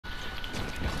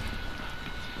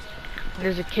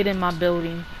There's a kid in my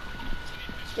building.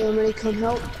 You want me to come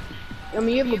help? I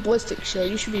mean, you have a ballistic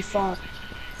shield. You should be fine.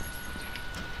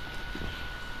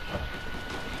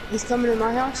 He's coming in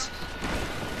my house.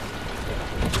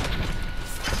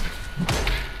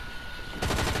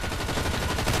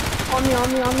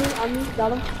 On me.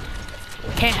 Got him.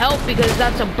 Can't help because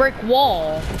that's a brick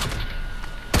wall.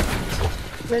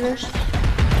 Finished.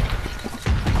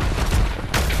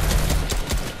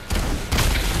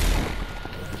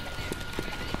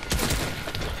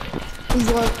 He's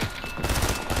low.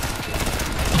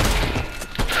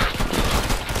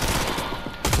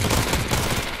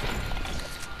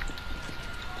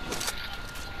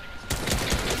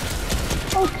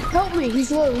 Oh, help me!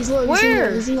 He's low.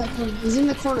 Where? He's in that corner. He's in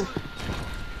the corner.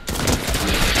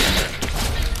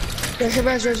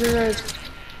 Res.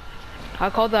 I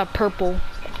call that purple.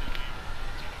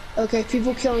 Okay,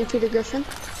 people killing Peter Griffin.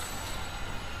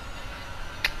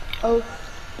 Oh,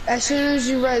 as soon as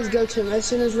you res, go to him. As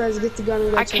soon as res, get the gun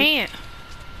and go to him. I can't.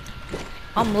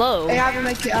 I'm low. Hey, I haven't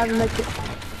make it.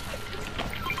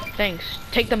 Thanks.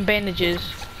 Take them bandages.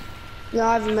 No,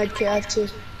 I haven't made it. I have two.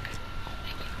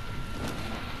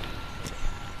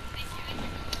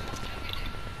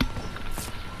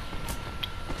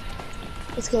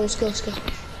 Let's go.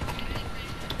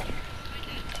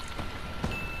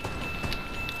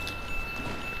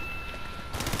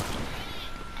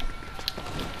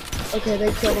 Okay,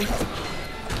 they killed him.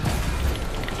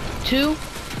 Two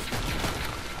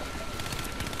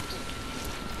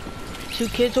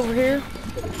kids over here.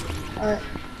 Alright.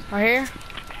 Right here.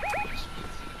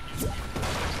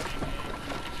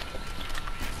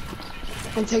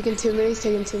 I'm taking 2 minutes.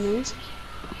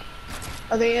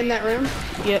 Are they in that room?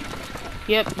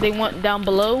 Yep, they went down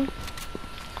below.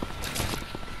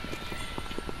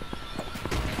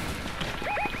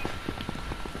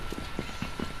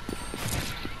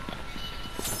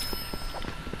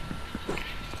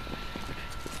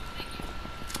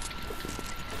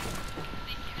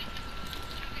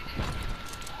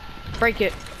 Break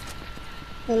it.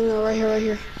 No, right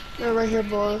here. No, right here,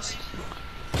 boys.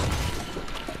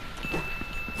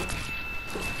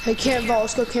 Hey, can't vault.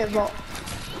 Let's go can't vault.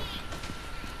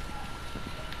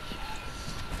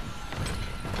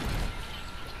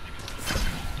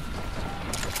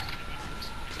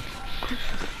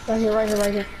 Right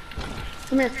here.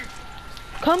 Come here.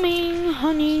 Coming,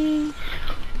 honey.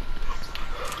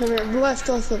 Come here. Left.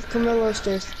 Come to the lower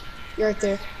stairs. You're right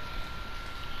there.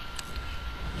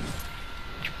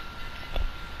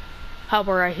 How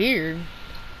about right here?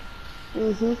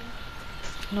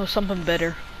 No, something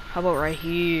better. How about right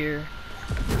here?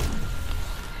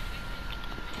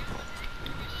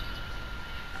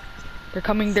 They're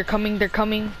coming.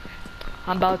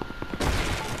 I'm about...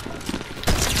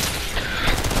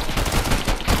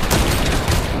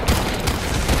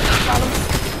 Got him.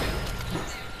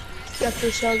 Got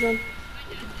the shotgun.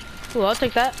 Ooh, I'll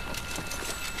take that.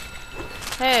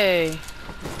 Hey.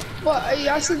 Well,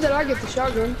 I said that I get the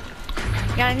shotgun.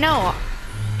 Yeah, I know.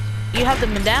 You have the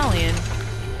medallion.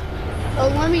 Oh,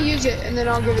 let me use it and then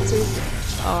I'll give it to you.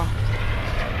 Oh.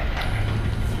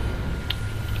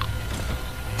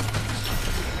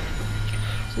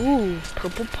 Ooh,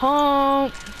 purple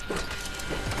pump.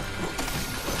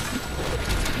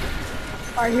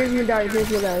 Alright, here's your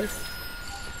medallion.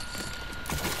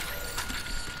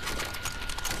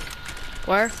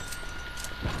 Where?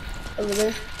 Over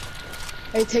there.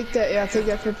 Hey, take that. Yeah, take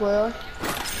that purple AR.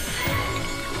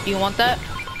 You want that?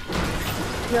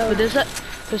 No. But this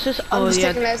is I'm oh just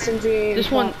yeah. taking SMG.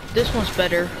 This one's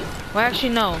better. Well, actually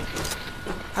no.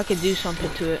 I could do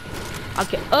something to it. I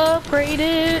can upgrade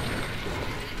it.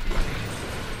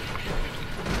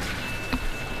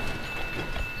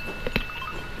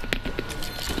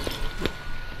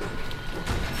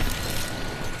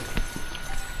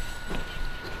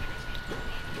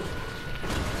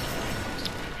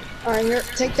 Alright, here,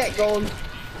 take that gold.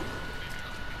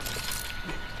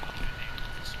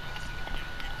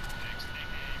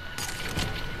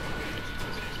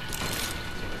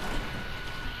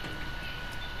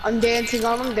 I'm dancing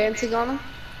on him.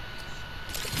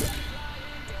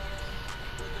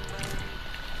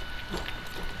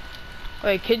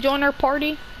 Wait, kid join our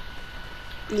party?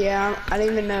 Yeah, I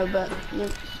didn't even know, but yep.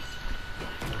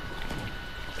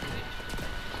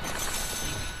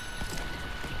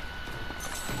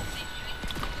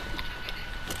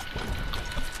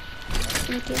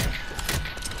 Okay.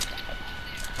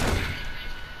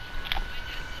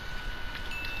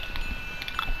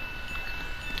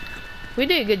 We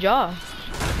did a good job.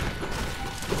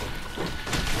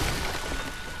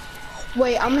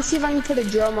 Wait, I'm gonna see if I can put a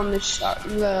drum on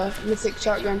the mythic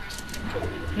shotgun.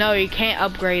 No, you can't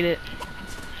upgrade it.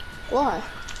 Why?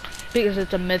 Because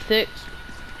it's a mythic.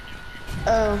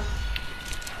 Oh.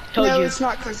 Told No, you. it's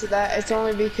not because of that. It's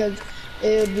only because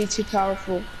it would be too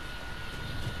powerful.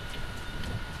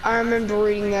 I remember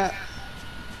reading that.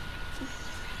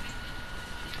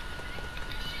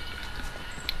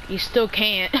 You still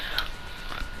can't. Yeah,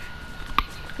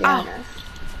 I Ow. know.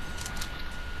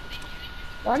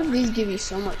 Why do these give you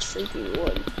so much freaking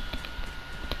wood?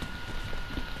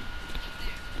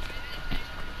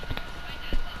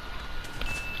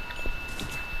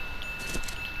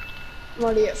 I'm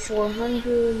already at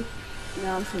 400.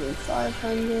 Now I'm putting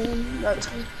 500.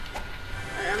 That's me.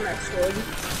 I'm at wood.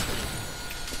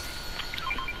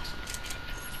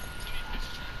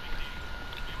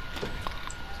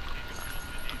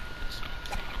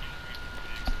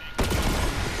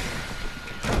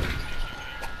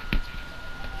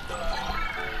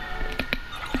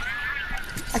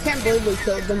 I can't believe we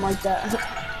killed them like that.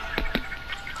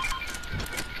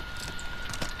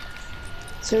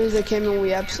 As soon as they came in,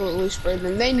 we absolutely sprayed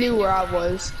them. They knew where I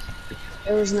was.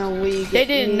 There was no league. They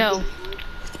didn't know.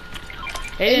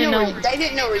 They didn't know. They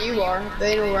didn't know where you are.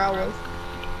 They know where I was.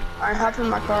 Alright, hop in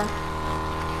my car.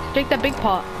 Take that big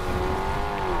pot.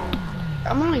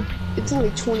 It's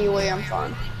only 20 away, I'm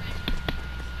fine.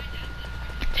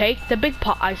 Take the big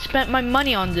pot. I spent my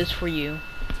money on this for you.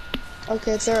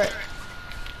 Okay, it's alright.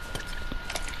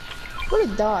 What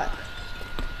a dot.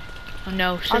 Oh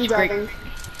no, such I'm great. driving.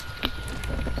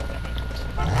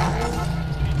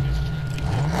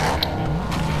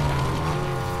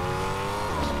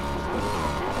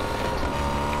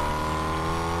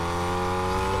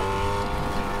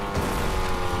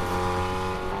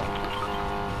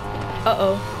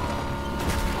 Uh-oh.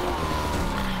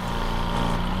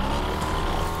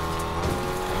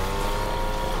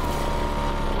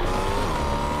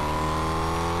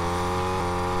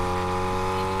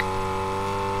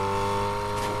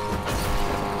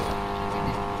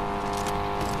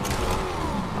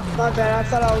 My bad, I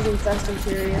thought I was in Fast and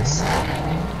Furious.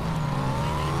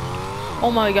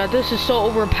 Oh my god, this is so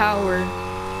overpowered.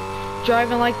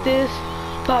 Driving like this.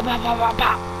 Ba ba ba ba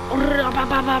ba. Ba ba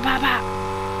ba ba ba.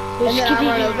 And then I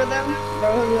run over them.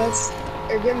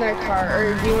 Or get in that car,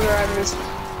 or do you want to ride this one?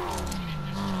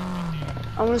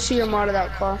 I want to see your modded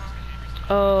out car.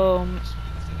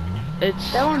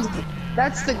 It's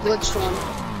That's the glitched one.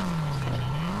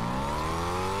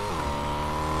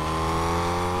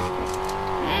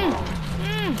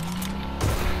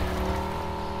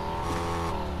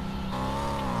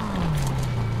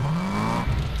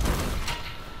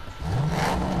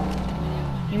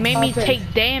 You made me Okay.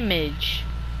 take damage.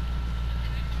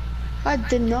 I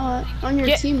did not. On your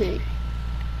teammate.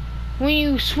 When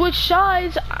you switch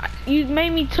sides, you made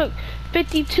me took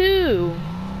 52.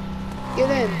 Get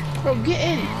in. Bro, get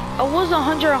in. I was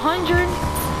 100.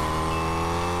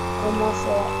 Oh, my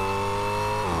fault.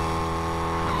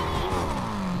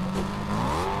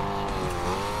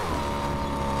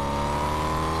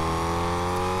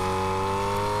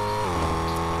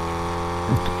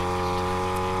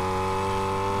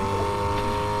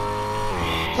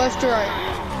 Left or right?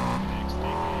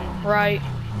 Right.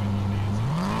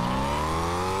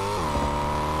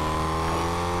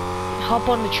 Hop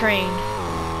on the train.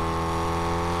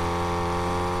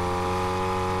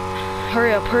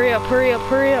 Hurry up, hurry up, hurry up,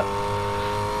 hurry up.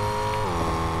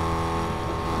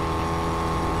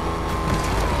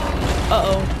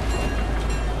 Uh-oh.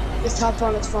 Just hop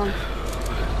on, it's fun.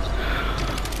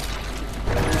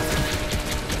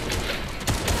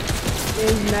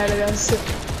 He's mad at us.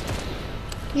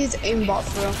 He's aimbot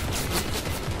for real.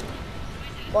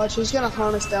 Watch, he's gonna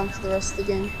hunt us down for the rest of the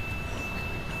game.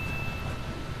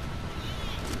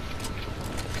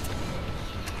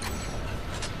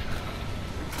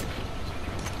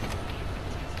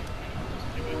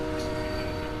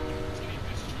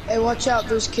 Hey, watch out,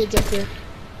 there's kids up here.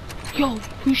 Yo,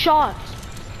 who shot?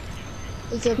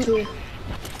 It's up here.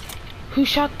 Who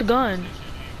shot the gun?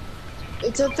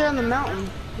 It's up there on the mountain.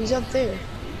 He's up there.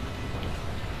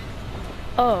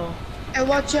 Oh. Hey,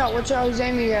 watch out, he's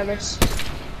aiming at us.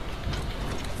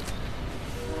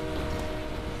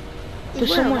 There's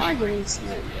Where someone. am I getting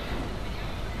sniped?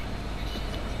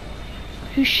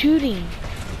 Who's shooting?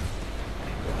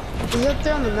 He's up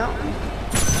there on the mountain.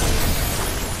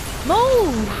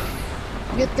 Move!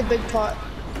 Get the big pot.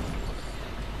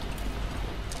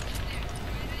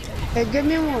 Hey, give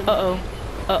me one. Uh-oh.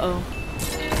 Uh-oh.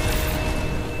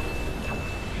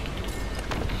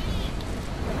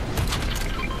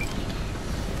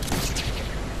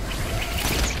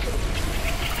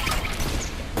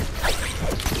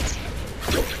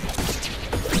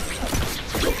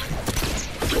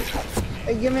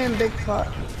 Hey, give me a big pot.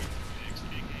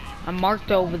 I'm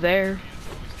marked over there.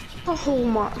 Oh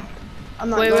my. I'm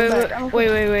not Wait, going wait, back. I don't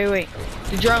wait.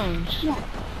 The drones. No.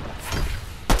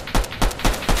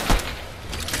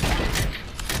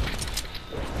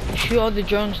 Shoot all the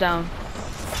drones down.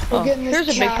 We're getting this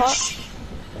here's a big pot. cash.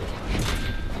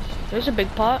 There's a big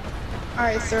pot.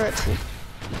 Alright, throw it to me.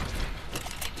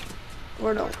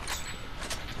 Or no.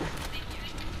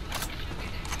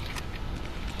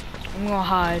 I'm gonna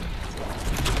hide.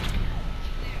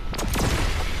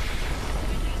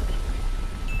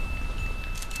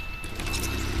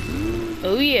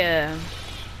 Oh yeah.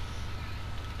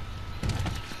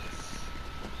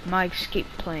 My escape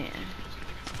plan.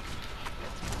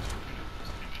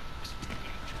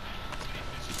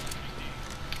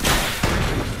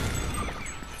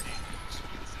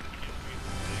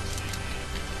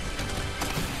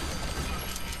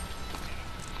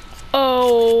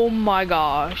 Oh my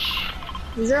gosh.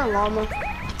 Is there a llama?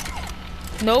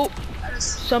 Nope.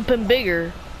 Something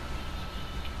bigger.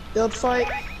 Build fight?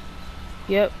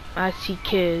 Yep, I see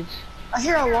kids. I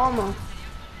hear a llama.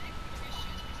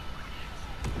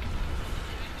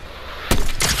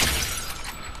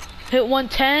 Hit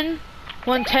 110.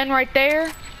 110 right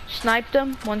there. Sniped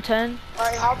him. 110.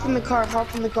 Alright, hop in the car,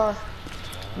 hop in the car.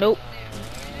 Nope.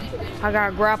 I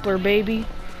got a grappler, baby.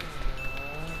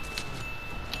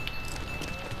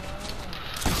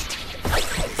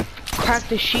 Crack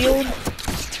the shield.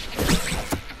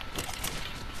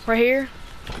 Right here.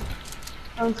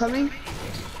 I'm coming.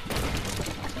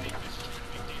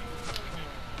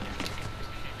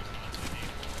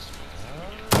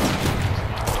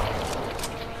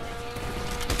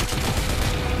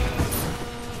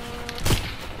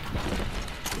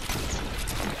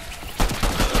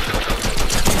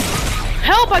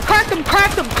 Help! I cracked him!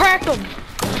 Cracked him! Cracked him!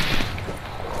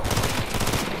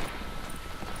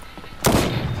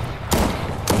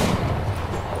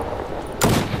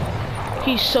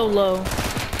 He's so low.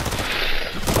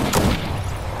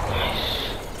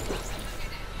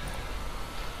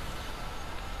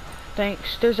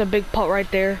 Thanks. There's a big pot right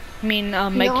there. I mean,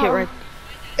 make it right.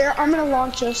 Here, I'm gonna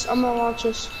launch us. I'm gonna launch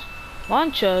us.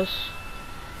 Launch us.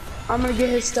 I'm gonna get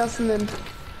his stuff and then.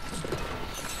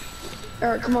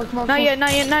 Alright, come on, come on. Not yet,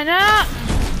 not yet, not yet.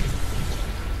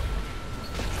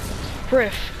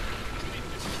 Riff.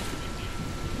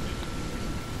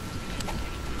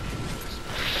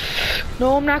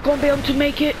 No, I'm not gonna be able to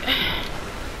make it.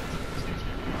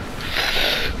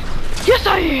 Yes,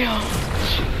 I am.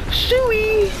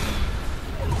 Suey.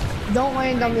 Don't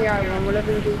land on the island,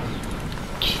 whatever you do.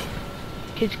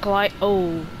 Kids glide.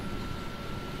 Oh.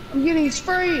 I'm getting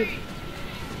sprayed.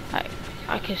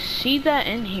 I can see that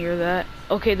in here. That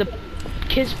okay. The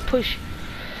kids push.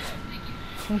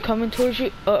 I'm coming towards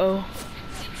you. Uh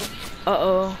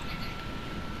oh.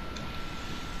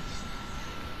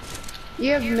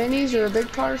 You have minis or a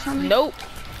big pot or something? Nope.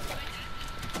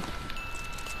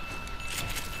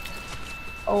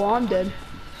 Oh, I'm dead.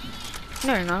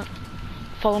 No, you're not.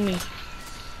 Follow me.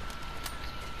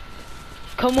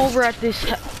 Come over at this.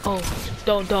 Oh,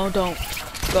 don't. Go.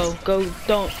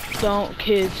 Don't,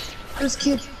 kids. There's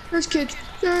kids. There's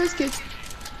kids.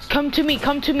 Come to me.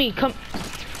 I'm dead.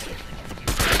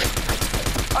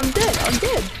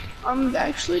 I'm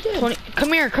actually dead. 20.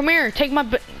 Come here. Take my.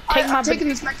 I'm taking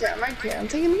this back there. I'm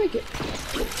taking the make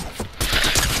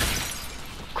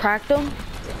Crack them.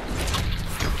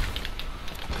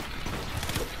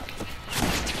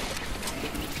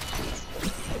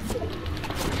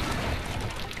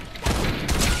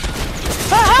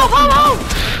 Help!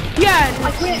 Yeah.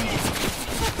 I can't.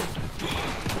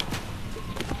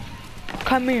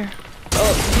 Come here.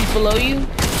 Oh, he's below you?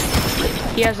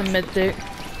 He has a mythic.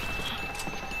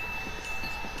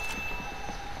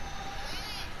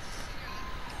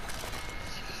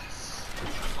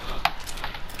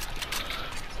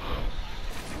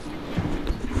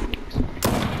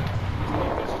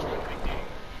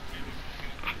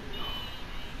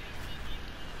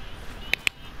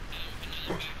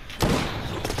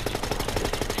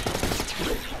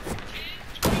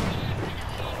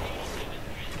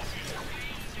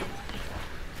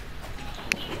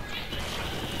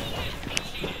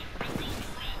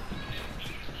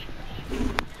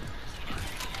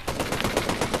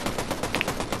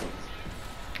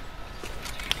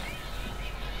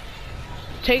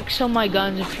 Take some of my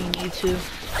guns if you need to.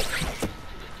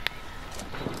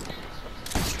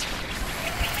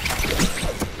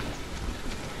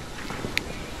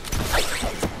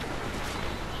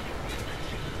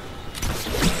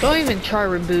 Don't even try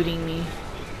rebooting me.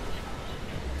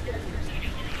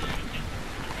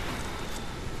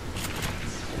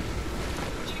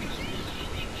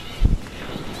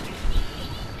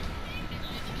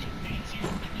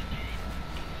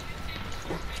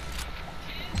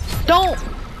 Don't!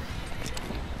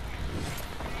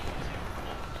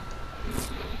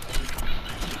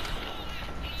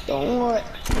 Don't what?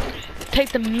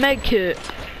 Take the med kit.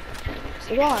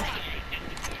 Why?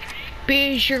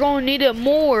 Because you're gonna need it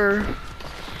more.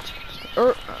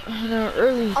 Early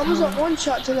I was time. at one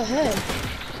shot to the head.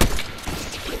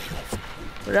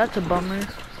 But that's a bummer.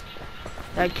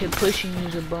 That kid pushing you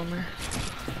is a bummer.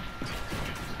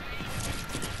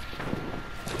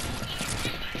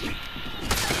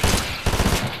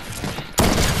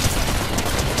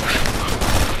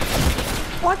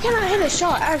 Why can't I hit a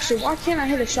shot? Actually, why can't I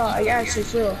hit a shot? Like, actually,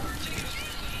 for real.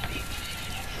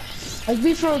 Like,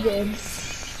 be pro game.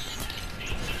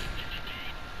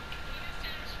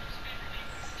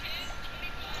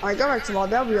 Alright, go back to ball.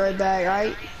 They'll be right back,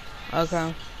 right?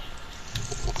 Okay.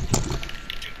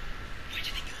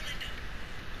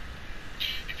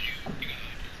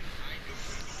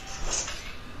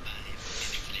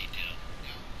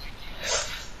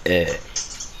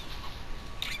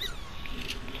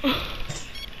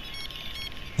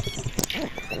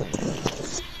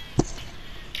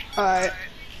 Alright.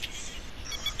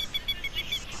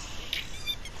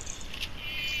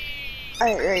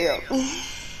 Alright, there you go.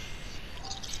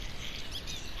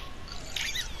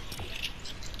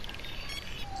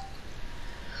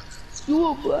 You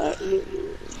are black.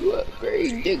 You are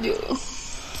very digger.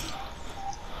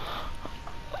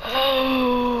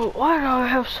 Oh, why do I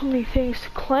have so many things to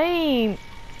claim?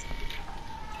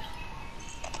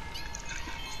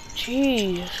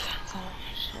 Jeez,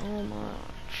 so much.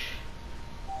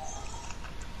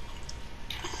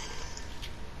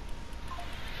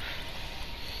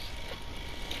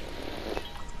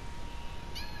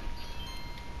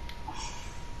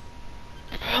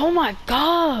 Oh my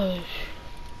gosh.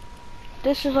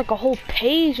 This is like a whole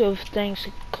page of things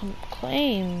to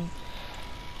claim.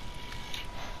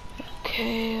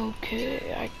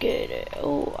 Okay, I get it.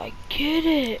 Oh, I get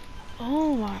it.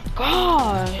 Oh my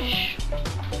gosh.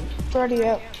 30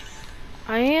 up.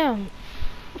 I am.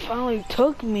 Finally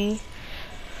took me.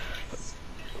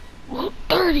 Well,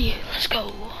 30. Let's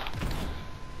go.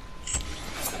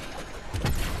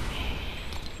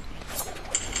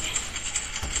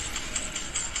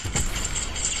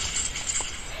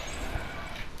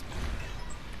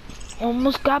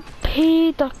 Almost got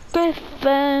Peter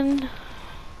Griffin.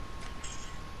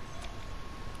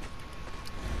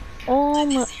 Oh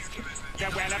my.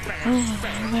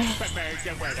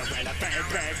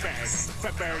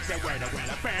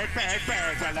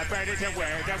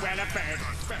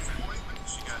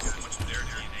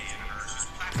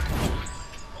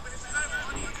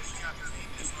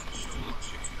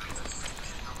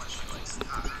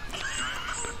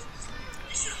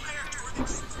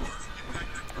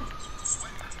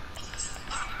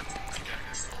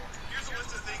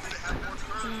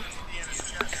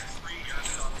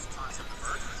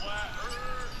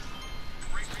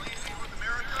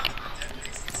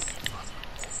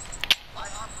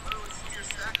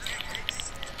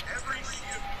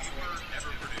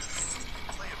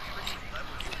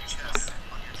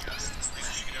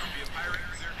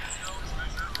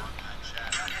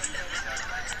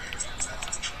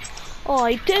 Oh,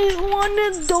 I didn't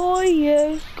want to die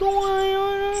yet. Going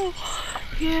on.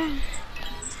 Yeah.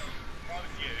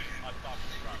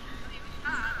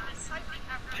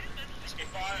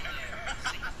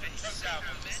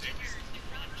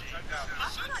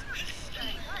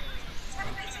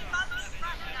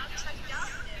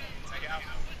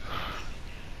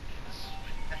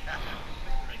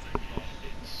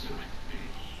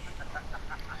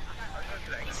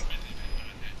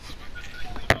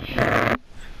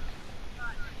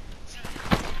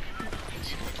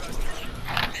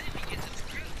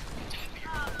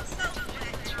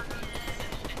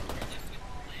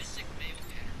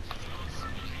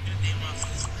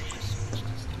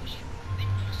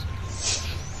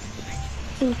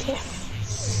 Okay.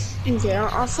 Okay,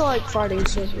 I feel like Friday,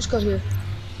 so let's go here.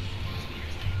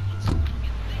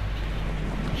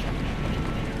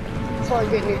 I feel like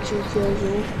getting your 2 kills, you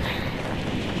know?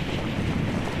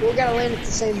 We gotta land at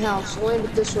the same house. We'll land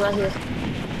at this right here.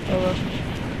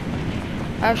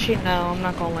 Actually, no, I'm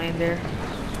not gonna land there.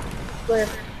 Where?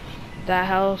 That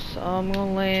house, I'm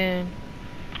gonna land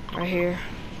right here.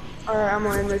 Alright, I'm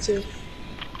gonna land there too.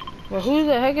 Well, who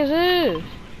the heck is this?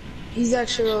 He's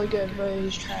actually really good, but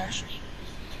he's trash.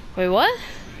 Wait, what?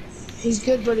 He's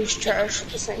good, but he's trash at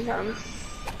the same time.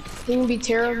 He can be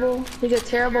terrible. He's a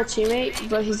terrible teammate,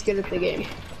 but he's good at the game.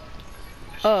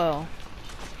 Oh,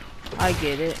 I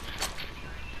get it.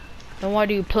 Then why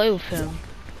do you play with him?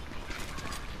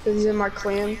 Because he's in my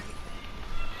clan.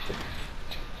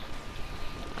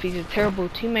 If he's a terrible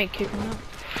teammate, kick him out.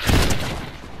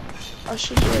 I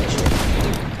should do it.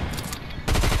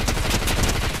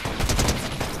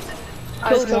 I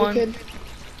just killed a kid.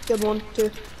 Killed one,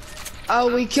 too.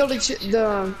 Oh, we killed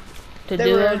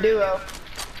they were a duo.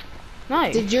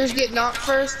 Nice. Did yours get knocked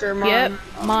first or mine? Yep,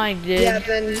 mine did. Yeah,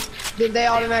 then did they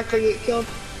automatically get killed?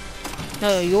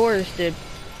 No, yours did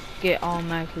get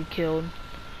automatically killed.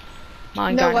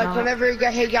 Mine no, got like knocked. whenever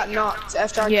he got knocked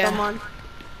after I come on.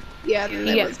 Yeah, then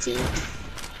they were team.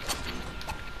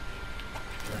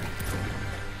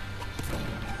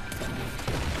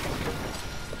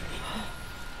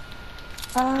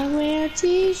 I wear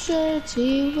t-shirts,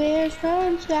 he wears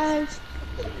franchise.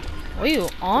 What are you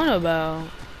on about?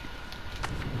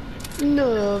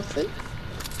 Nothing.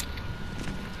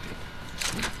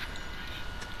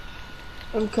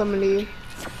 I'm coming to you.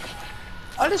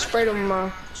 I just sprayed him with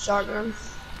my shotgun.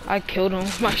 I killed him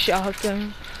with my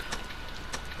shotgun.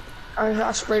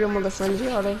 I sprayed him with a frenzy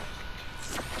auto.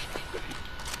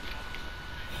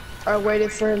 I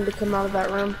waited for him to come out of that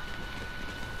room.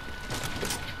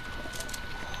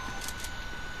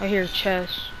 I hear a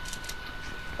chest.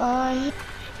 Bye.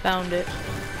 Found it.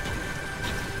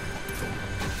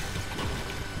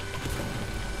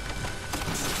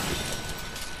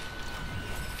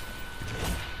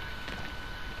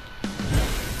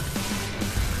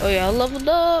 Oh yeah, I leveled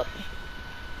up.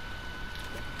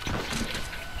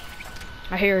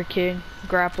 I hear a kid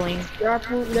grappling.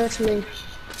 Grappling, that's me.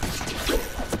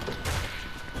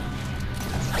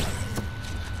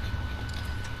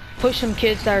 Push some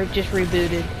kids that are just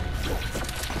rebooted.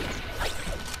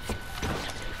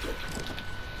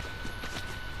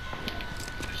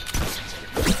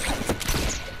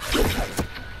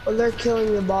 Oh, they're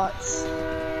killing the bots.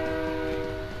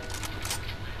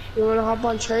 You wanna hop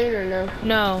on train or no?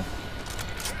 No.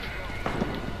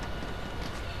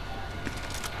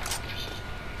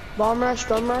 Bomb rush,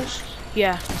 bomb rush?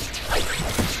 Yeah.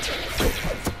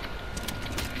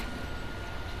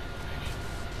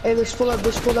 Hey, let's pull up,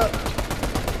 let's pull up.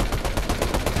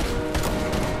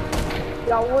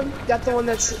 Got one? Got the one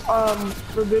that's,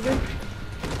 rebooted?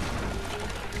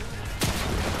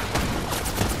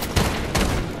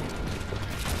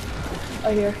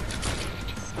 Right here.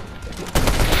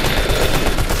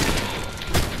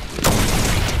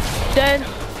 Dead.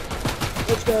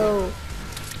 Let's go.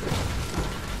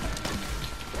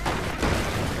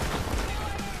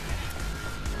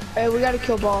 Hey, we gotta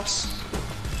kill boss.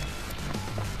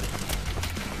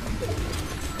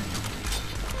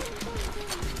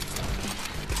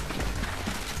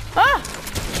 Ah!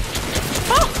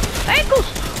 Oh! Ankles!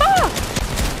 Ah!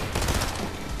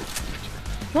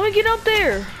 Let me get up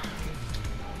there.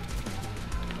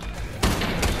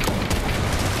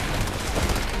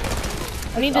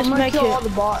 I need this I'm gonna med kill kit. all the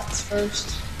bots first.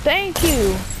 Thank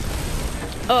you.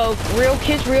 Oh, real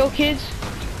kids, real kids.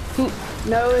 Who?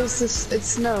 No, it's just,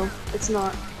 it's no, it's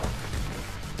not.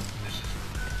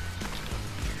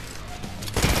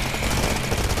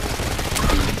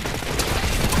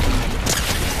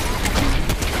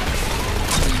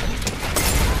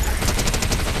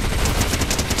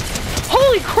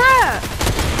 Holy crap!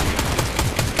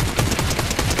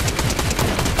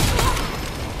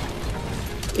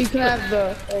 You can have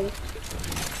the thing.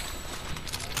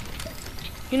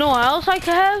 You know what else I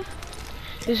could have?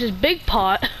 This is big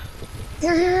pot.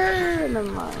 Here,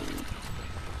 never mind.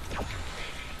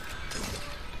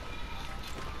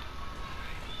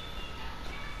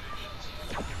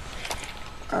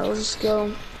 Alright, let's just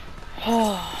go.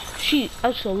 Oh, she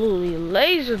absolutely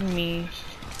lasered me.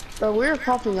 Bro, we were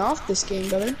popping off this game,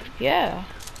 brother. Yeah.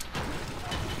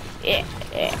 Yeah,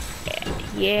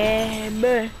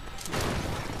 bruh.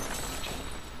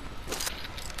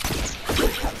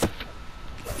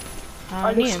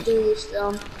 I I don't need just him. threw this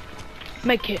down.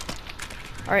 Make it.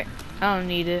 Alright, I don't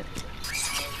need it.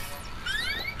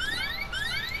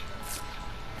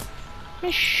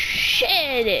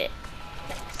 Shit it.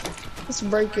 Let's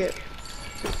break it.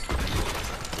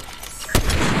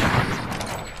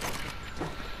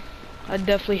 I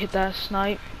definitely hit that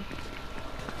snipe.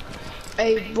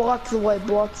 Hey, block the way,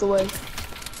 block the way.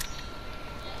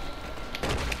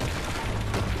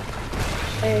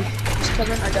 Hey, just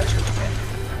come in, I got you.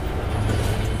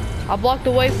 I blocked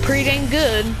the way pretty dang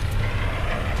good.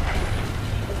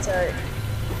 It's alright.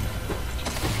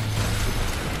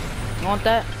 You want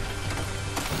that?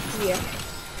 Yeah.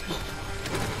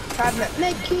 Have that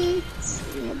med kit.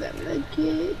 You want that med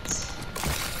kit.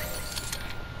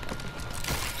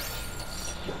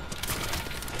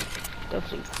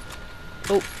 Definitely.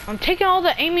 Oh, I'm taking all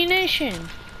the ammunition.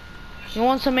 You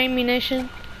want some ammunition?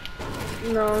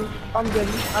 No, I'm good.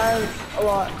 I have a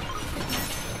lot.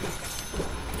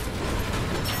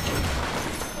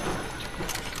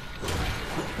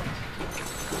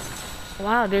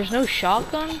 Wow, there's no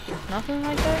shotgun? Nothing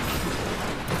like that?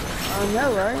 I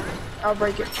know, right? I'll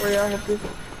break it for you. I'll help you.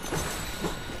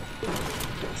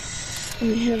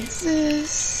 Let me have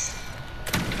this.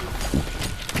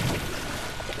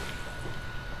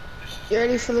 You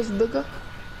ready for this booger?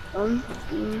 Mm,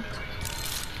 mm,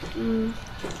 mm,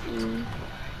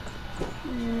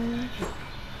 mm.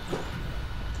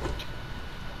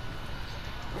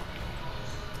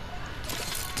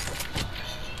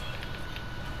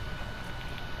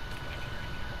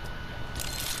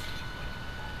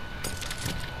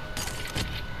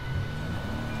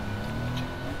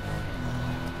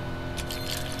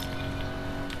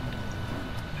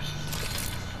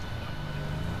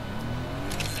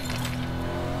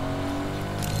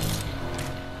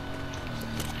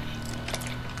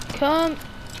 Come.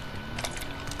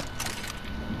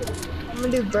 I'm gonna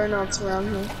do burnouts around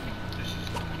here.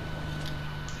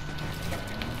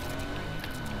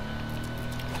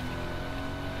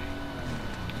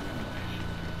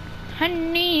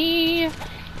 Honey,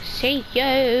 see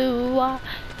you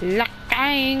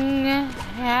looking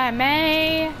at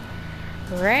me,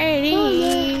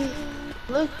 ready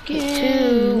Looking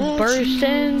to at burst you,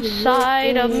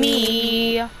 inside of looking.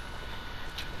 me.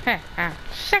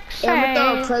 Sexy. Yeah, I'm gonna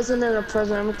throw a present and a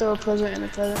present. I'm gonna throw a present and a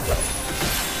present.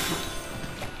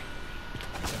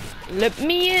 Let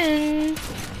me in.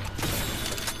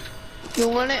 You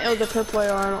want it? It was a purple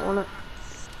or I don't want it.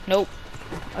 Nope.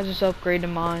 I just upgraded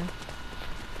mine.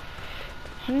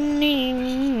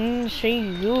 Honey, see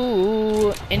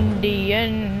you,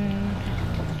 Indian.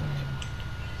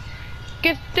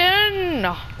 Get in.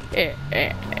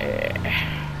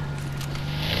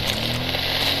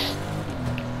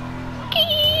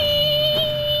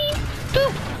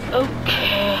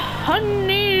 Okay,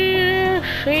 honey,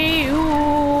 see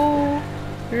you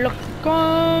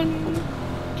looking.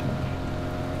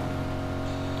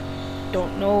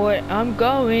 Don't know where I'm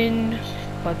going,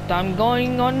 but I'm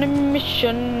going on a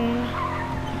mission.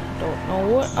 Don't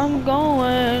know where I'm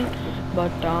going,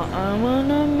 but I'm on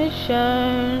a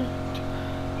mission.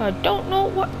 I don't know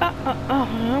where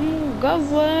I'm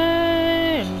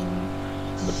going,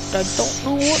 but I don't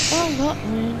know where I'm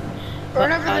going.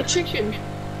 Run over the chicken.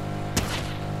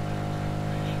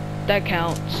 That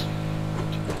counts.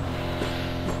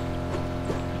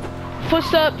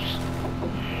 Footsteps.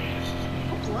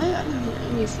 What? I don't hear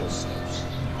any footsteps.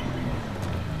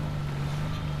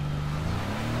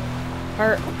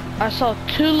 I saw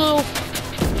two little.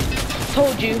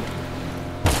 Told you.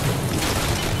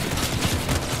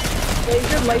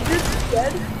 Laser,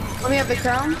 dead. Let me have the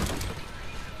crown.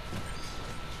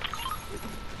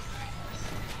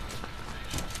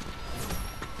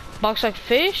 Box like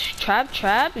fish, trap,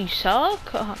 you suck.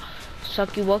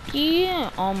 Sucky wucky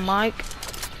on mic.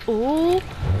 Ooh,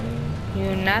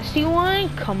 you nasty one.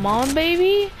 Come on,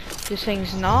 baby. This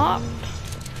thing's not.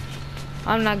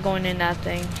 I'm not going in that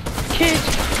thing. Kids.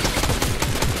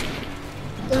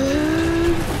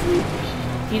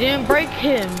 You didn't break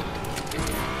him.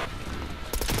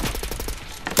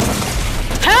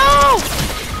 Help!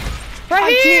 Right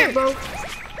I here! can't, bro.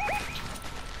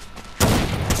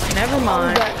 Never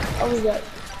mind. I was back.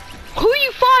 Who are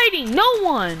you fighting? No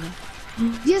one.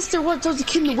 Yes, there was a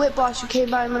kid in the whip box who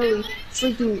came by and literally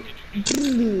freaking.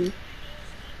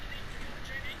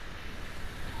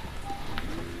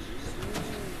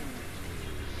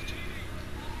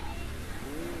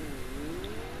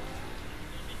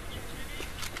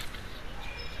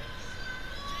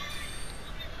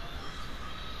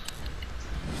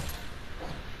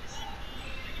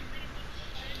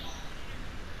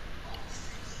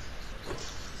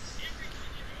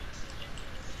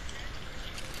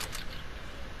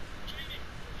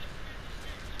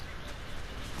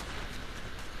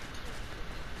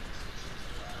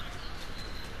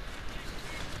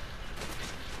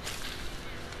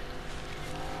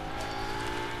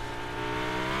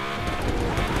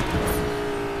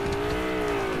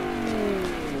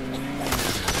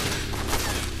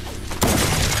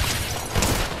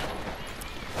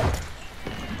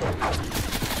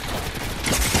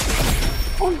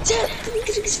 I'm dead.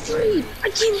 He's free. I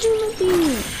can't do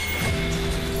nothing.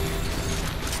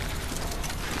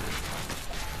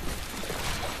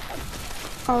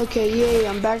 Okay, yay,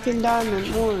 I'm back in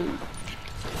Diamond 1.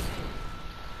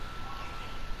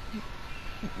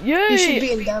 Yay! You should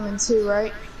be in Diamond 2,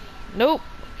 right? Nope.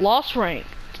 Lost rank.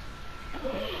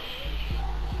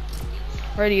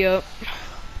 Ready up.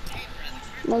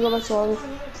 I'm gonna go back to lobby.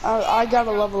 I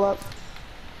gotta level up.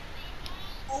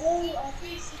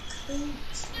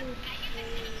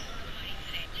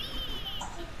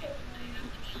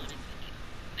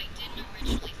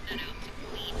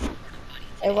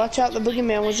 Hey, watch out, the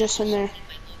boogeyman was just in there.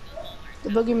 The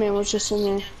boogeyman was just in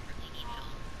there.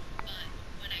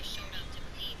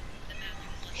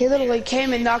 He literally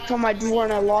came and knocked on my door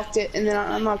and I locked it and then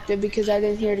I unlocked it because I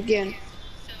didn't hear it again.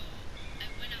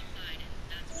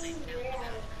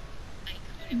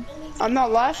 I'm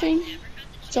not laughing,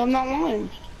 so I'm not lying.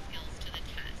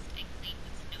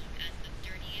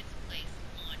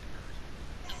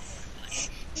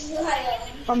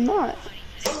 I'm not.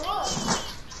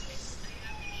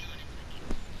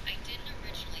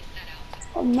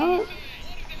 I'm not.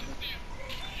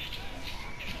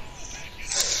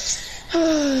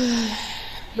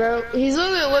 Bro, he's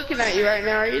literally looking at you right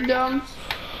now. Are you dumb?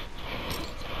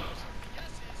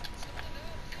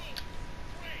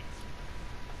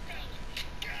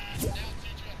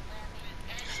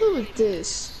 Who is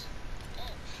this?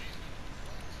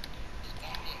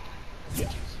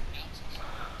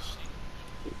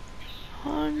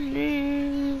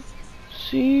 Honey,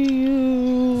 see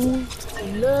you.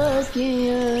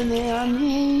 Looking at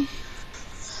me.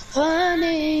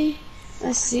 Honey,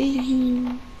 I see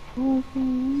you.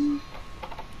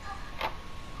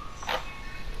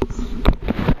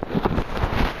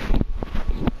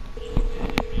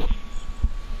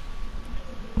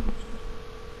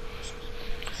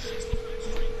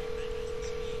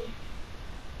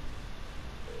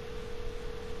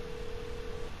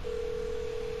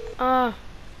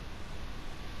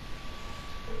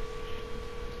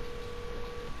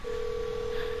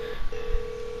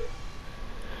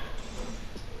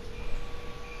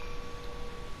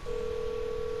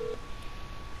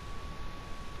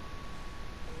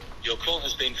 Your call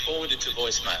has been forwarded to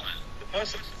voicemail. The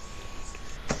person...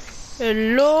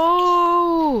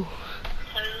 Hello.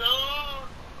 Hello?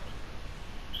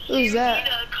 Who's that? You need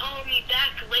to call me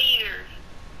back later.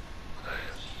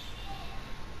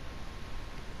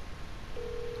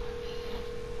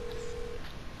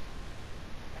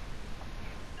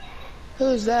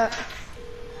 Who's that?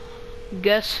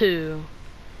 Guess who?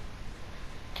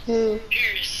 Who?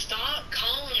 Here, stop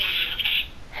calling me.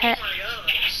 Oh my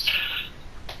gosh.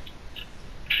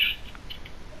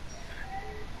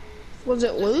 Was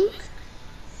it Luke?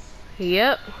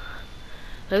 Yep.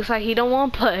 Looks like he don't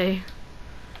want to play.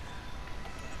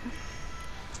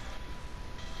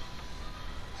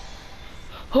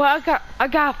 Oh, I got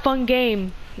a fun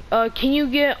game. Can you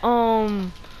get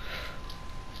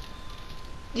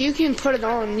You can put it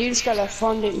on. You just gotta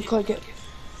fund it and click it.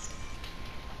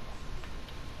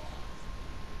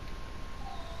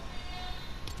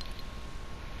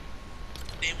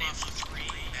 Name off the 3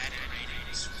 Madden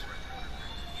ratings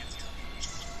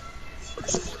for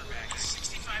quarterback.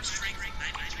 65 strength,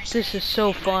 93. this is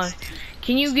so fun.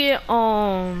 Can you get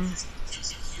can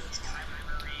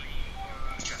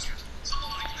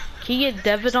you get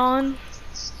David on?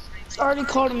 I already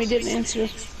called him, he didn't answer.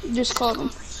 Just called him.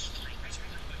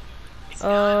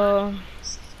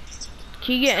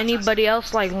 Can you get anybody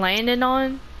else like Landon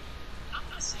on?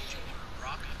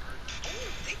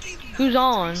 Who's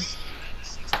on?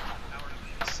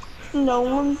 No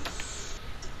one.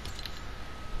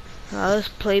 Let's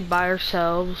play by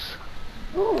ourselves.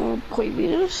 Oh, play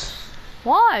this.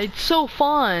 Why? It's so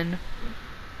fun.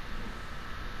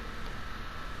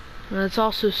 And it's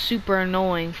also super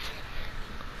annoying.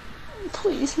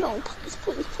 Please, no, please,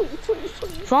 please, please, please,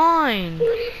 please. Fine.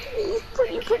 Pretty.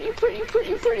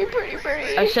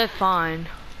 I said fine.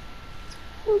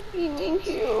 Okay, thank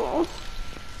you.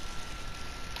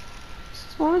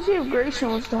 I want to see if Grayson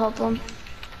wants to help him.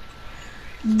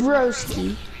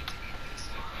 Broski.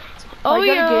 Oh I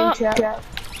got yeah. a game chat.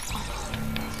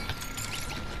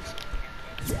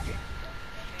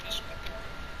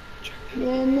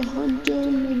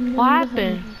 What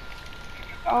happened?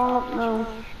 Oh, no.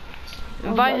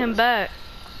 Invite him back.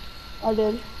 I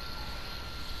did.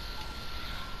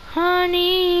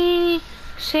 Honey,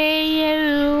 say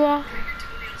you.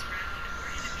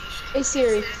 Hey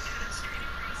Siri.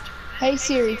 Hey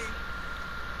Siri.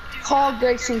 Call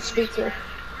Grayson speaker.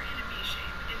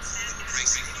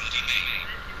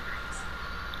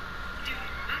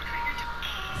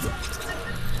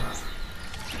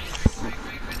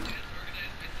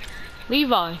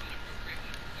 Levi.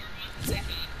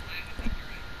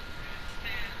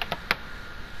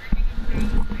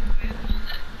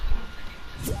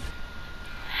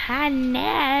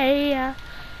 Honey,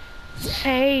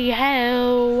 say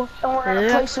how. And we're gonna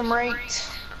play some ranked.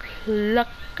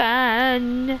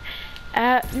 Looking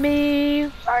at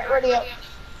me. Alright, ready up.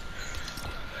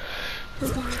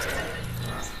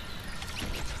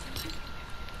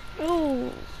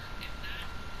 Oh.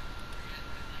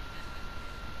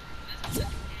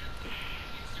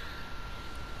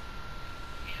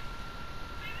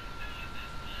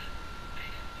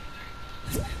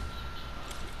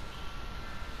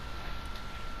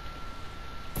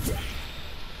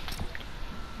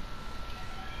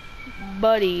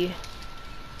 Buddy.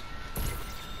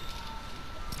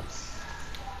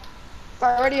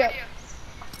 Already up.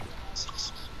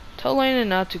 Tell Lena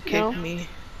not to kick No. me.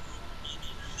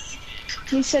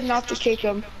 He said not to kick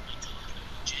him.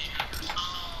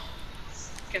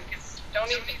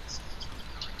 Don't even.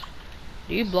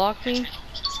 Do you block me?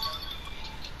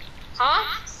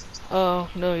 Huh? Oh,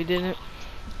 no, you didn't.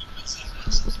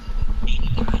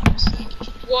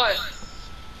 What?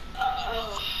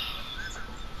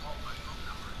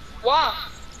 What?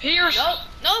 Pierce? Nope,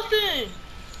 nothing.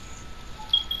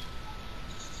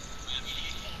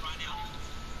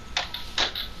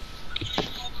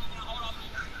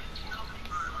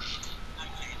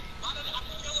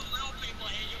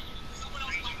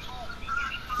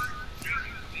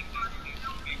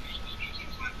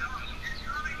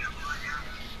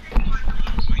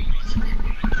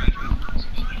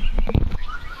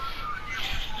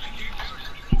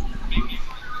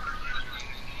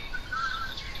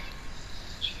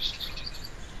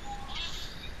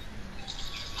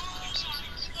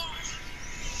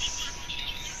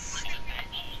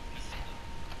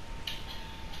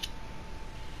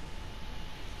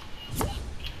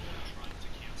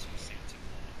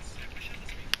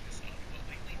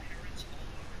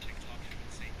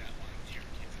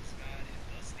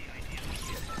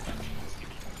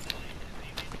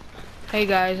 Hey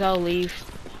guys, I'll leave.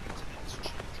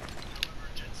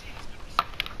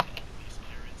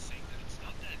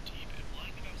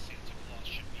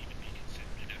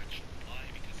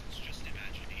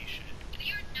 We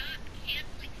are not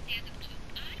canceling Santa Claus.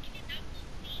 I cannot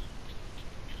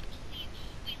believe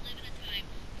we live in a time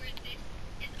where this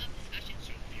is up discussion.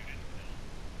 So if you didn't know,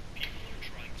 people are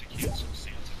trying to cancel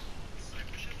Santa Claus. I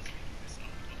wish I was making this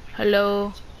up, but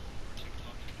Hello.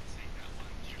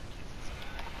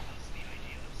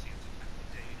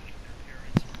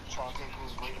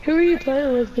 Who are you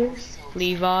playing with, Pierce?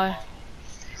 Levi.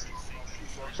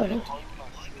 Oh.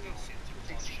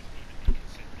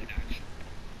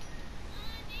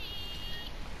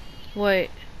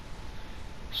 Wait.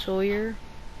 Sawyer.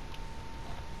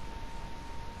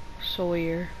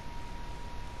 Sawyer.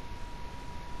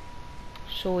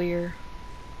 Sawyer.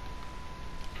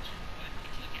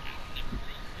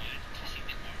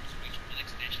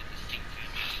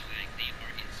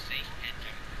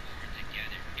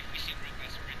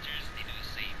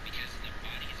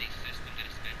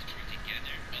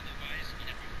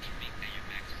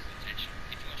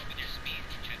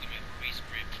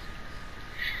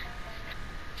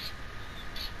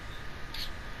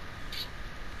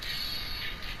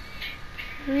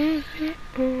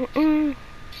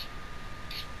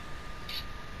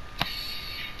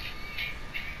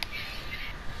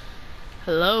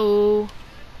 Hello.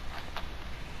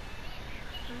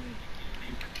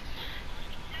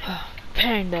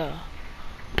 Panda.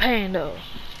 Panda.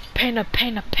 Panda,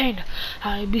 panda, panda.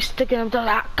 I be sticking them till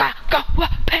I go.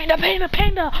 Panda, panda,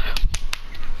 panda.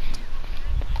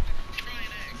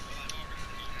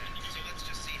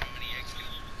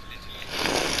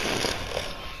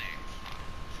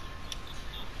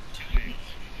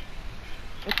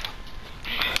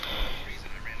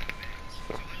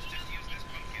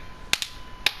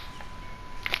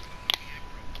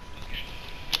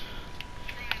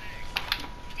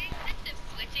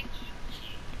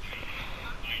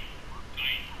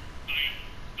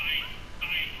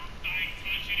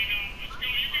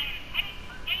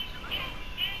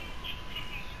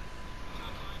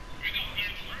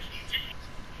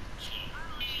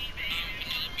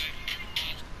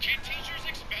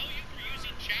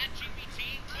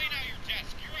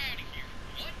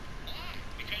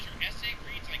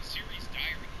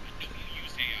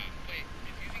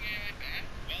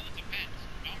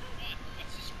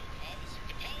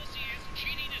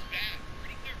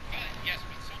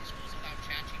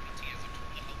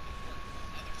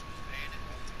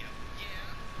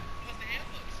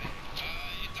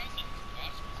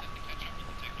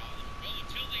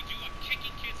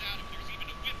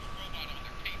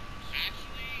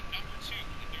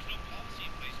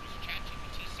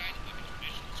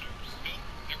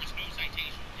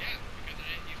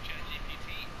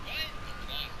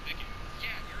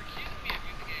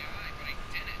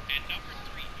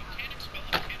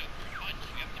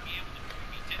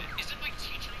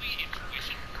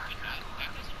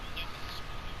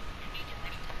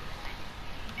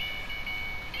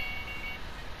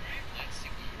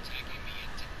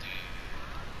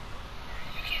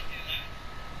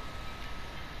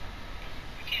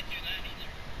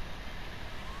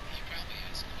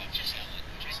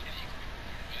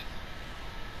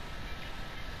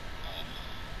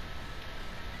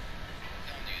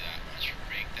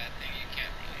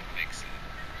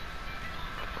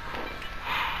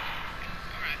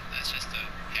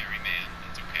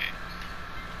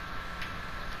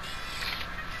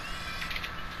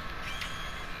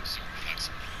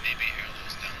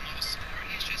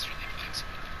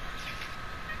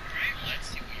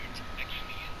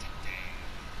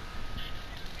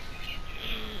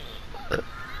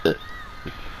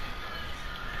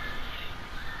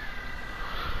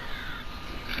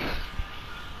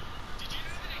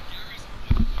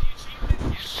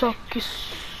 suck is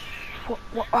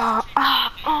ah ah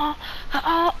ah ah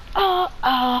ah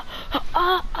ah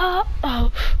ah ah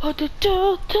ah oh da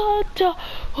da da da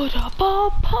oh da ba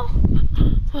ba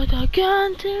oh da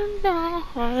can do now.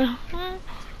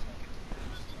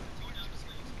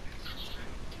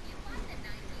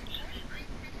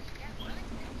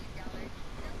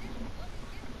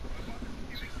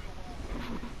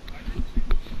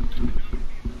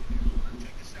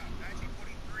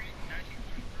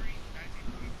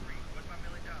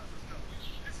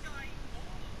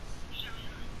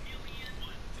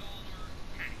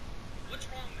 What's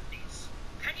wrong with these?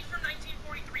 Pennies from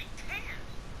 1943 can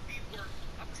be worth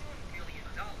up to $1 million,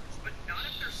 but not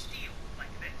if they're steel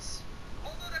like this.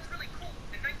 Although that's really cool.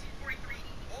 In 1943,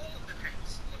 all of the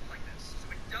pennies look like this, so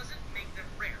it doesn't make them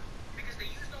rare because they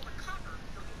used all the copper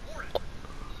for the war effort.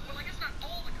 Well, I guess not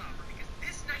all the copper because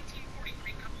this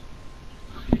 1943 copper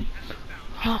has been found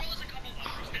as well as a couple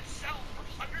others that sell for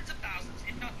hundreds of thousands,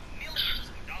 if not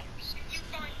millions of dollars. If you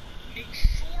find, make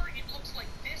sure it looks like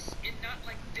this and not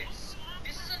like this.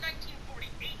 This is a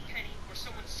 1948 penny where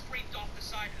someone scraped off the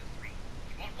side of the three.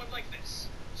 You want one like this.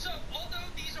 So, although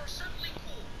these are certainly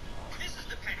cool, this is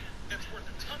the penny that's worth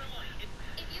a ton of money.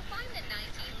 If you find the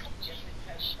 1943,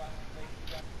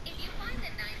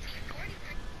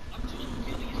 Up to $1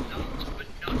 million, but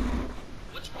not.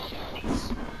 What's wrong with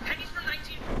these? Pennies from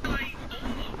 1943,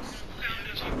 almost found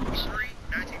a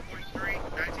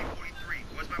 1943.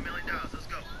 What's my $1 million? Let's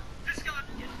go. This guy.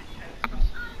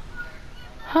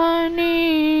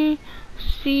 Honey,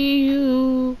 see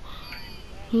you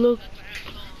look.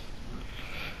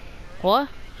 What?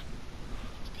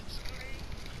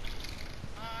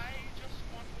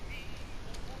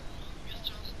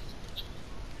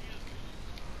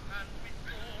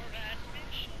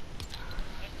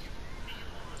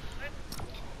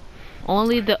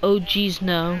 Only the OGs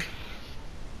know.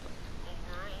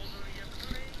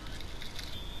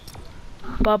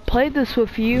 But I played this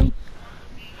with you.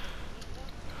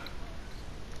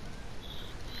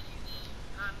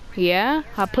 Yeah,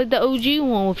 I played the OG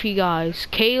one with you guys.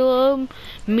 Caleb,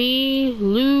 me,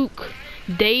 Luke,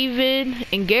 David,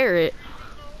 and Garrett.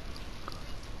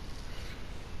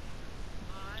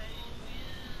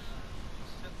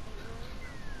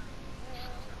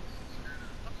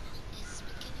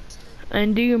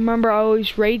 And do you remember I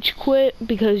always rage quit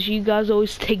because you guys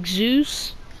always take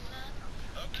Zeus?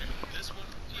 Okay, this one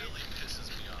really pisses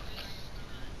me off.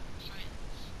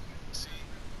 See?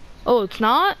 Oh, it's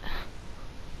not?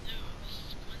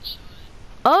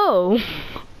 Oh. So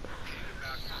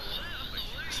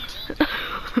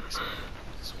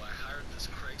I hired this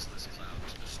Craigslist clown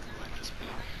to destroy this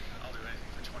painting. I'll do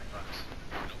anything for $20.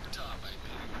 And over top, I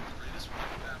painted the greatest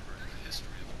white rapper in the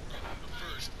history of the world. But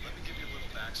first, let me give you a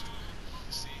little backstory.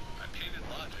 You see, I painted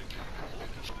Logic, and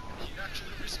he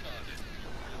actually responded.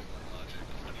 Real one Logic.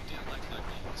 But he didn't like my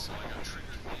painting, so I got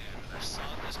triggered in the end, and I saw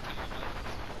this painting up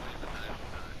with the boy in the 909.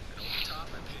 And over top,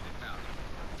 I painted Malcolm.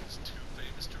 He's too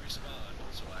famous to respond,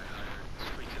 so I hired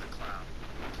Squeaky the Clown.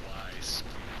 Twice.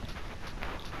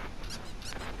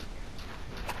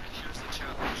 Here's the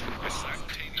challenge. I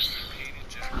simultaneously painted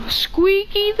Jennifer.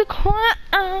 Squeaky the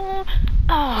clown.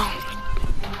 Oh.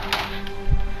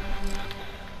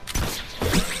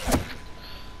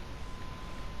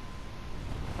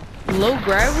 Low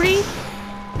gravity?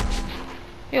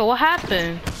 Yo, what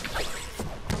happened?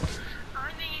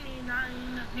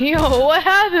 Yo, what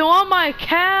happened on my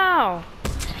cow?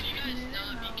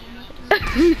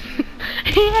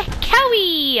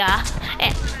 Cowie!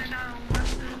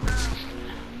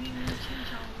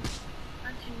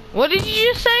 What did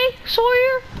you just say,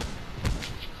 Sawyer?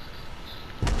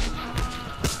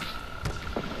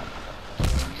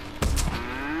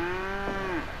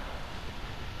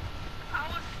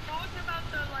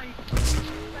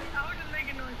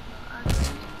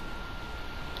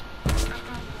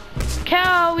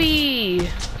 Cowie!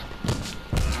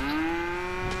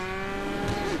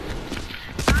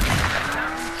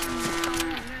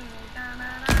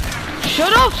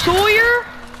 Shut up, Sawyer!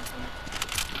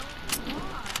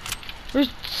 You're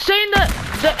saying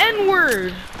the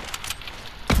N-word!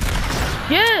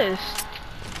 Yes!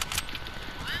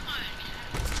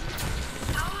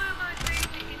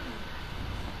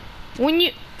 When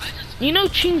you know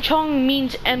Ching Chong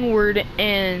means N-word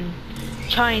in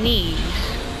Chinese.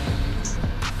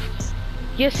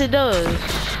 Yes, it does.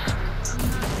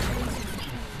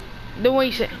 Then what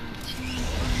you say?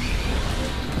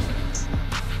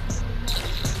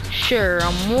 Sure,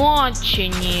 I'm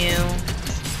watching you.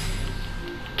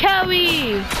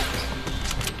 Cowie!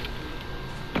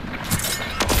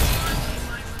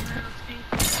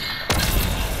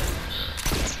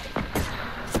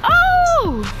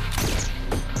 Oh!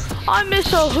 I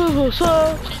miss a hoo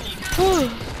so.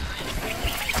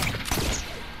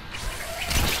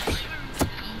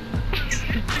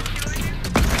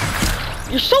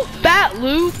 You're so fat,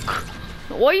 Luke.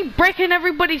 Why are you breaking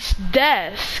everybody's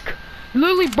desk? You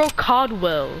literally broke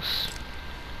Codwell's.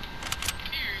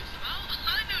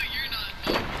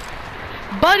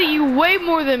 Buddy, you weigh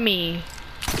more than me.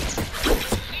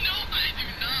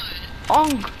 Oh!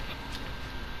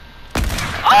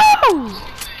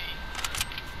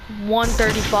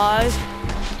 135.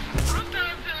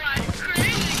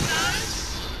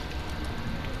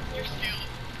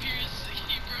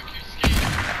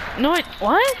 No,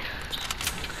 what?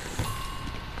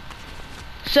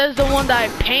 Says the one that I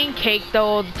pancaked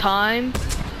all the time.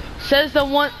 Says the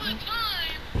one.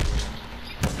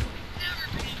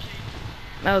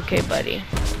 Okay, buddy.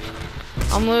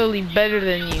 I'm literally better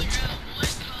than you.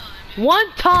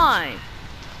 One time.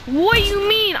 What do you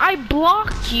mean? I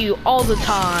blocked you all the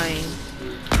time.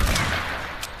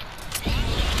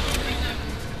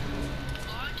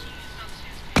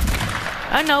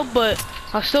 I know, but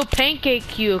I'll still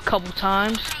pancake you a couple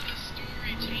times.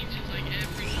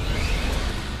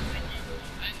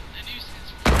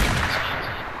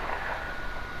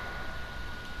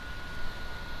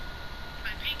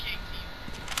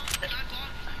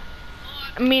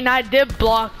 I mean, I did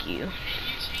block you.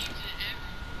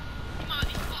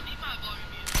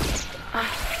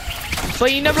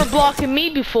 But you never blocked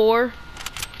me before.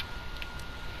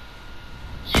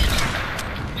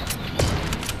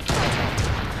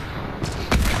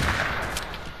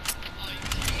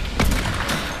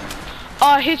 Oh,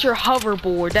 I hit your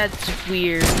hoverboard. That's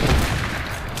weird.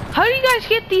 How do you guys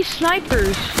get these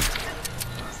snipers?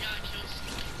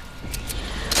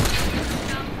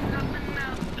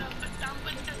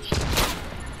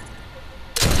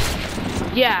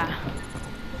 Yeah.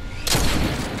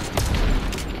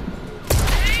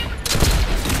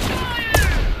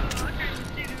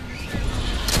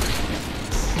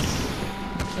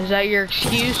 Is that your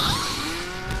excuse?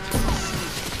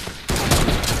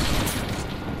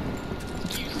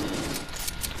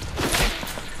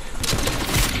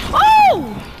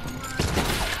 Oh!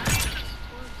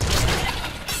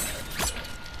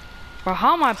 Bro,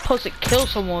 how am I supposed to kill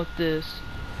someone with this?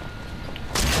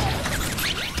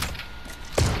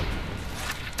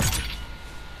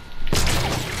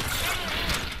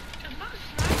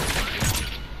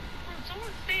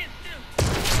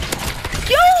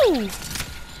 Yo!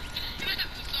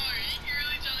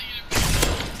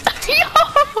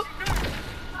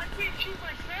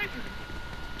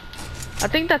 I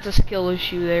think that's a skill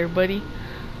issue there, buddy.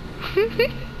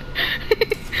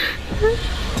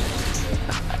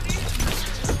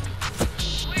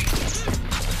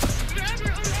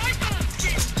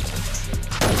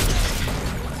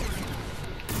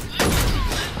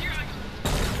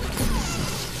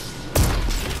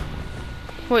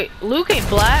 Wait, Luke ain't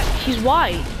black, he's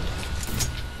white.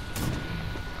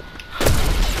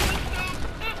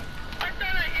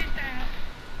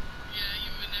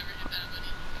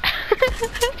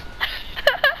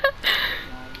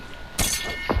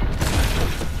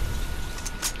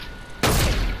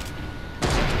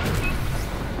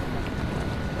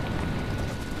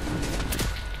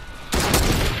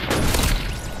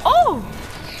 Oh!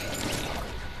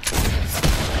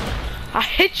 I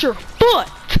hit your foot!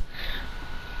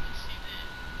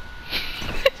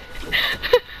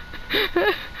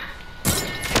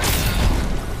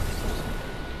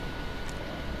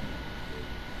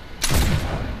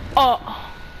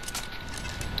 Oh.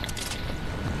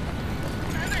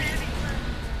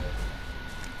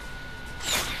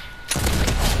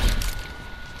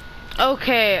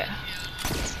 Okay.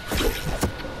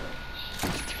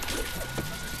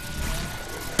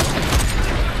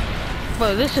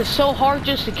 Bro, this is so hard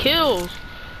just to kill.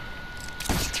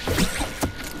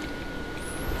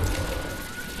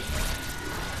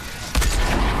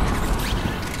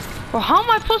 Bro, how am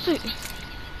I supposed to?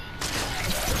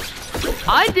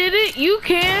 I did it, you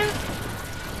can.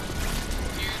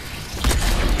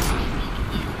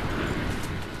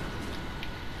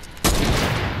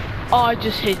 Oh, I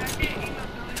just hit.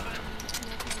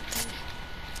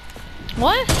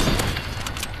 What?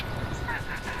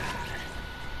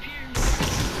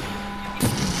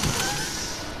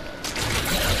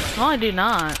 No, I do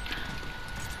not.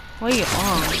 What are you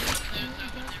on?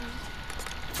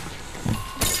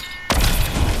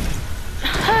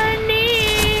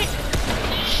 Honey,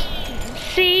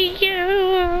 see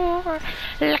you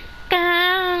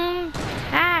looking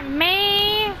at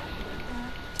me,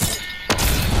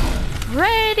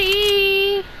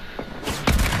 ready,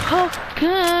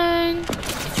 hooking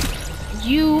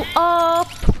you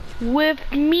up with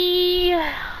me.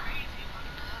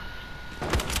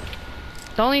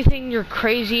 The only thing you're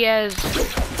crazy as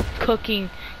cooking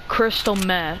crystal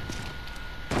meth.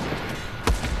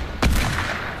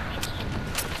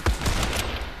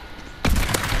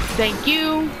 Thank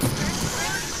you.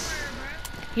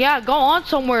 Yeah, go on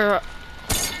somewhere.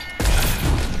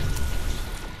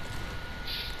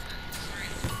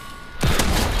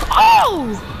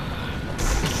 Oh!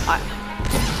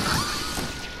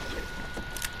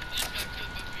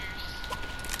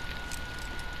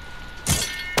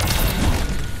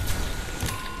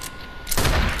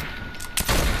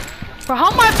 Bro,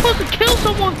 how am I supposed to kill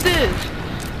someone with this?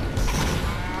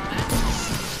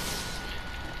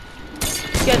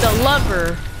 Yeah, the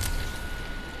lever.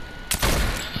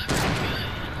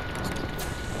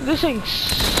 This thing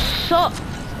sucks.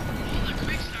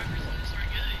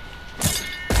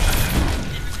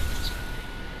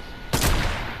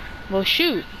 Well,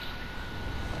 shoot.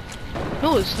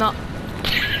 No, it's not.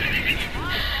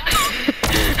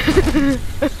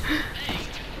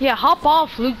 Yeah, hop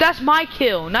off, Luke. That's my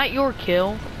kill, not your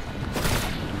kill.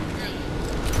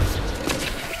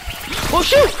 Well,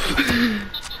 shoot!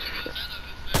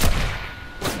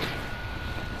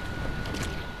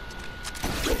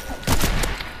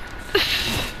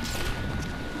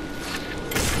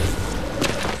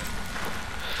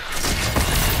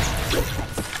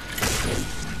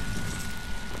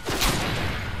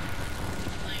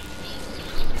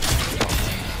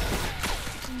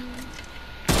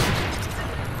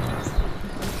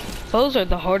 Those are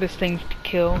the hardest things to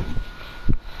kill.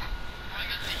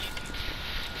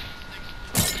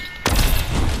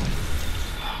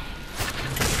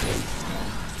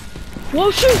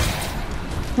 Whoa, shoot!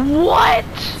 What?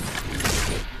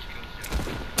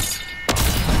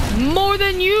 More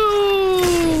than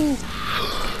you!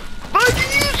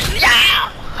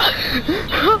 Yeah!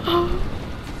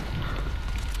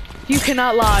 You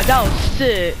cannot lie, that was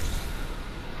sick.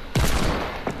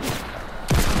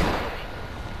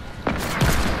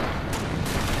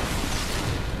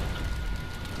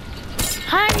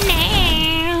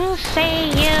 Honey, say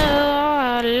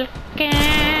you're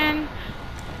looking.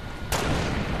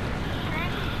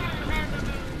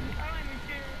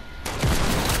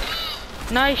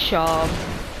 Nice job.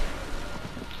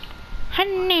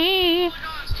 Honey,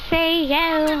 say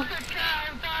you.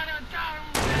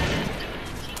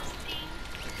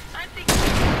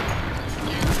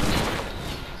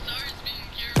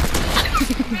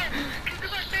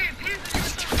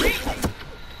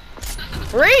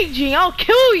 Raging, I'll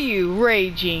kill you,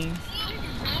 Raging.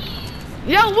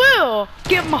 Yeah, I will.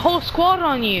 Get my whole squad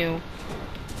on you.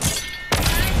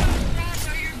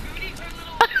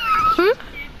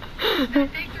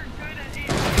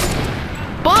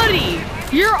 Buddy,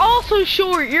 you're also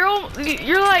short. You're only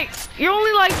like.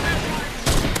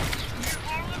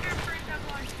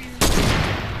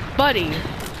 Buddy,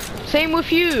 same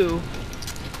with you.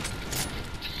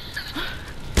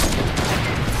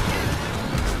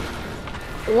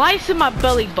 Lice in my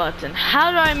belly button.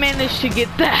 How did I manage to get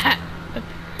that?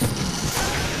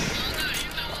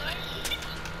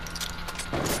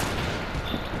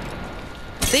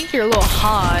 I think you're a little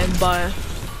high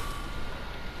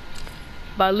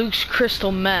by Luke's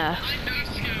crystal meth.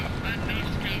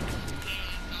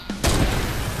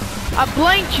 I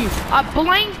blanked you. I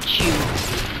blanked you.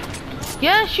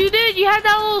 Yes, you did. You had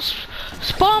that little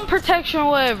spawn protection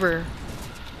or whatever.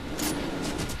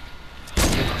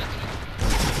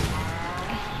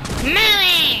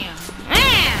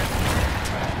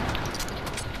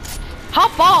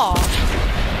 Hop off!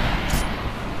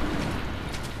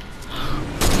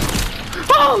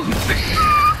 Oh!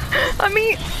 I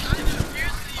mean...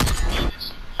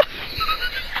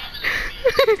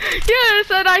 Yes,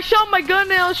 and I shot my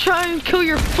gun and I was trying to kill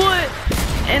your foot,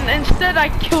 and instead I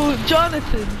killed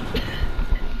Jonathan.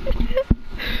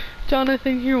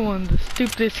 Jonathan, you're one of the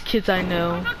stupidest kids I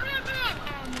know.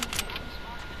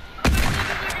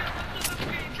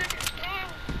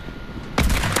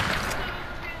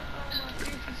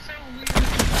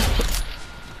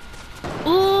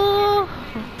 Ooh.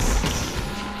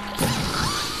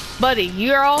 Buddy,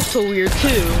 you're also weird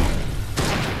too.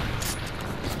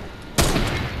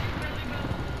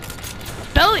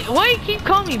 Belly, why do you keep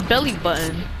calling me belly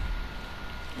button?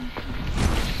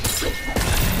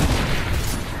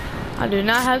 I do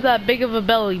not have that big of a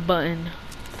belly button.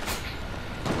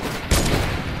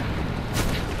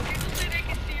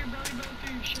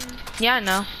 Yeah, I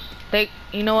know.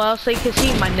 You know what else they can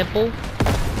see? My nipple.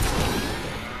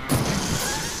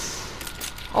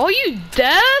 Are you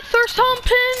deaf or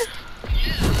something?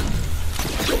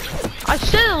 I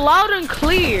said it loud and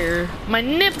clear. My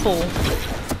nipple.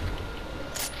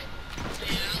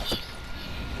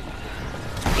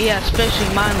 Yeah,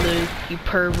 especially mine, Luke, you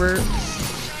pervert.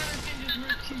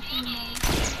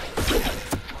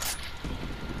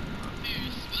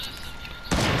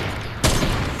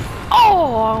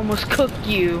 Oh, I almost cooked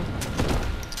you.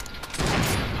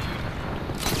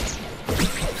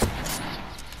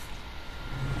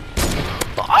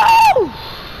 Oh!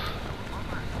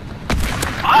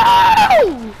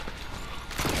 Oh!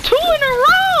 2 in a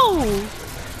row!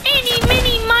 Any,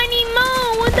 mini, miny,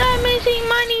 mo, with that missing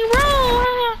money roll.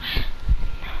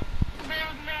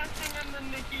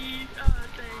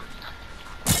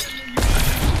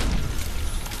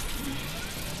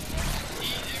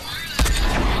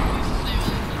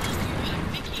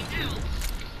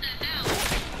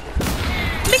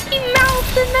 Mickey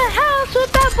Mouse in the house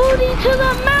with that booty to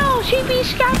the mouth. She be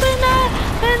scrapping that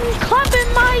and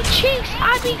clapping my cheeks.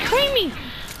 I be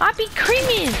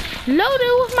creaming,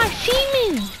 loaded with my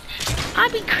semen. I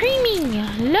be creaming,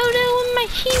 loaded with my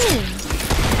semen.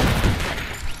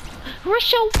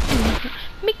 Russia,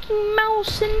 Mickey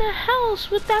Mouse in the house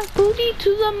with that booty to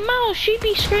the mouth. She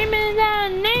be screaming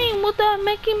that name with that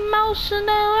Mickey Mouse in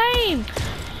the lane.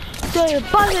 Does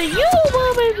it bother you,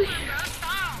 baby?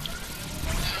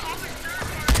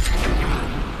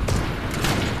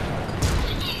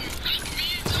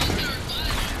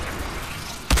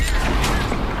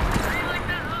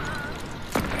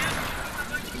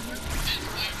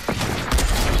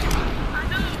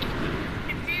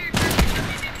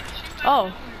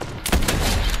 Oh.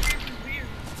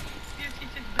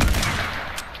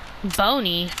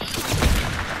 Bony.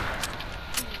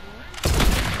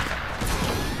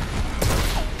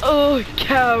 Oh,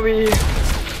 Cowie.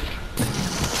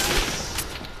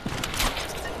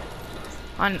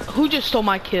 Who just stole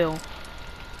my kill?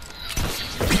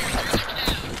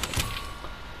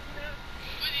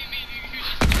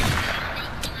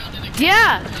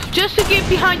 Yeah, just to get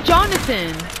behind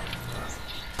Jonathan.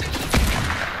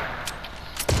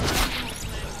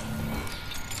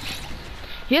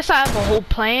 Yes, I have a whole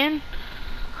plan.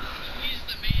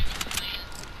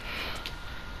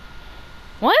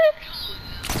 What?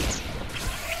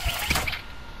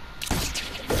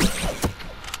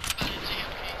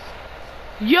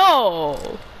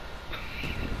 Yo!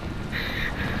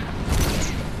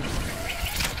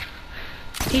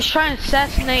 He's trying to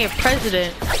assassinate a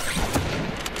president.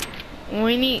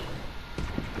 We need...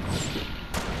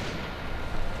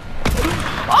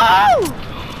 Oh!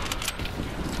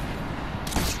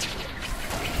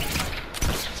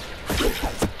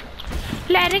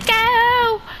 Let it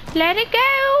go! Let it go!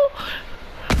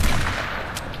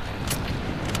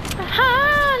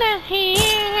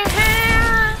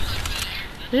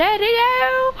 Let it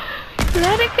go!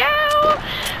 Let it go!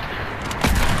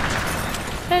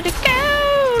 Let it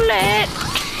go! Let...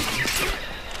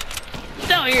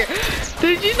 No, here.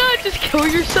 Did you not just kill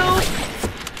yourself?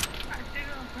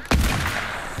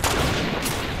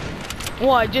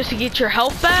 What, just to get your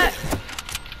health back?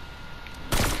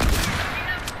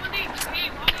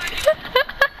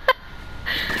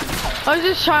 I was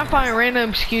just trying to find a random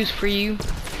excuse for you.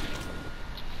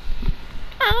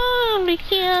 Oh, be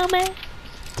kill me.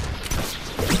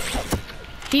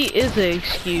 He is an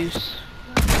excuse.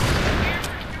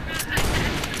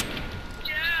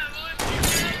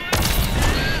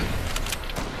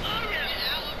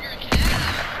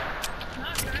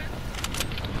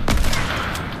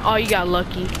 Oh, you got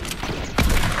lucky.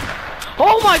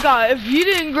 Oh my god, if you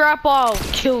didn't grapple, I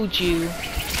killed you.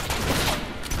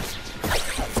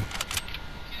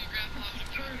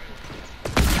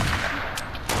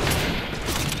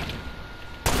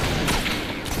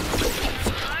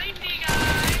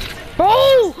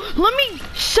 Bro, let me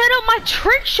set up my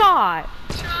trick shot.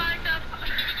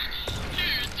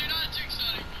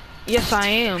 Yes, I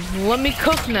am. Let me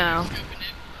cook now.